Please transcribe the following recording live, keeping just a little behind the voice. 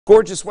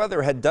Gorgeous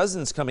weather had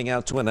dozens coming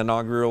out to an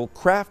inaugural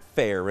craft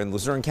fair in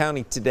Luzerne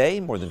County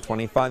today. More than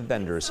 25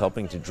 vendors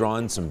helping to draw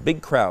in some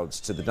big crowds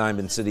to the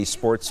Diamond City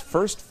Sports'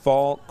 first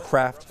fall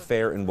craft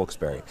fair in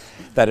Wilkes-Barre.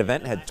 That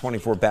event had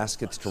 24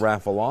 baskets to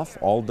raffle off,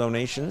 all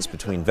donations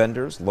between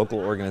vendors, local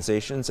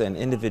organizations, and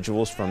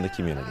individuals from the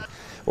community.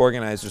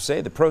 Organizers say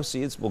the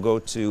proceeds will go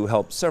to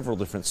help several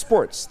different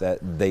sports that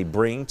they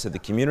bring to the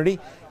community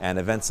and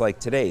events like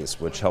today's,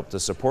 which help to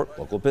support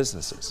local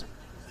businesses.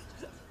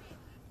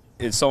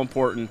 It's so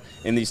important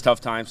in these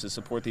tough times to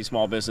support these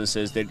small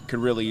businesses that could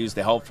really use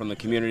the help from the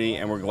community,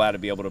 and we're glad to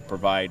be able to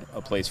provide a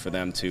place for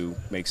them to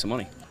make some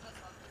money.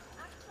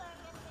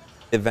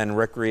 Event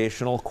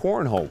recreational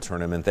cornhole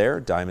tournament there.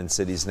 Diamond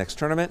City's next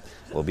tournament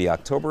will be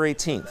October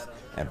 18th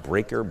at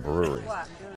Breaker Brewery.